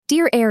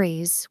Dear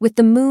Aries, with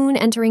the moon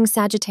entering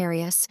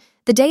Sagittarius,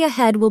 the day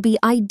ahead will be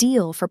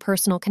ideal for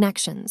personal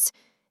connections.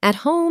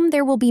 At home,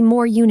 there will be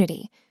more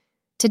unity.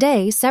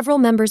 Today, several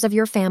members of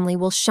your family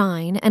will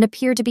shine and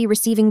appear to be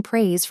receiving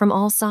praise from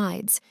all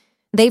sides.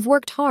 They've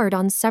worked hard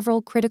on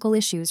several critical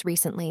issues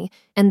recently,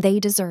 and they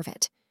deserve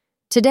it.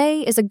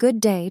 Today is a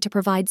good day to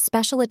provide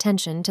special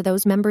attention to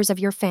those members of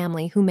your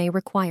family who may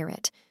require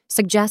it.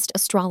 Suggest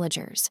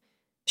astrologers.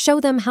 Show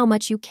them how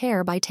much you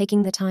care by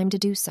taking the time to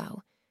do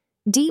so.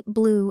 Deep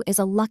blue is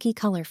a lucky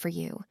color for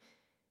you.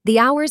 The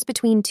hours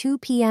between 2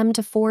 p.m.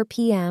 to 4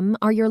 p.m.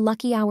 are your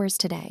lucky hours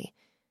today.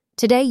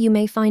 Today you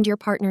may find your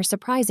partner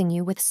surprising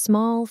you with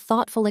small,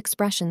 thoughtful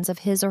expressions of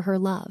his or her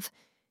love.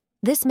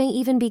 This may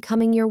even be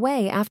coming your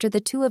way after the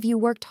two of you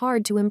worked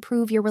hard to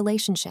improve your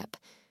relationship.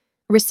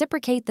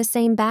 Reciprocate the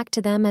same back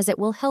to them as it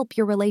will help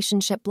your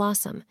relationship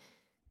blossom.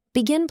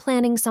 Begin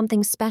planning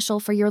something special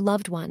for your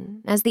loved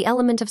one, as the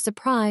element of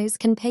surprise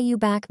can pay you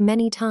back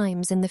many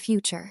times in the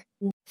future.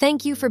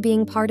 Thank you for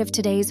being part of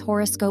today's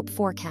horoscope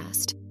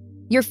forecast.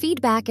 Your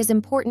feedback is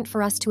important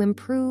for us to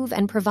improve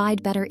and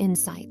provide better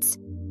insights.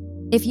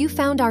 If you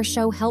found our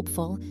show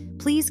helpful,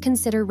 please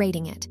consider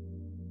rating it.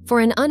 For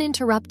an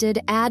uninterrupted,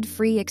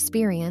 ad-free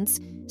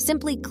experience,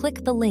 simply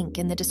click the link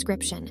in the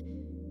description.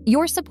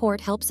 Your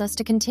support helps us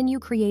to continue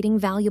creating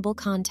valuable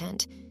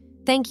content.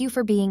 Thank you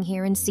for being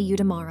here and see you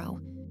tomorrow.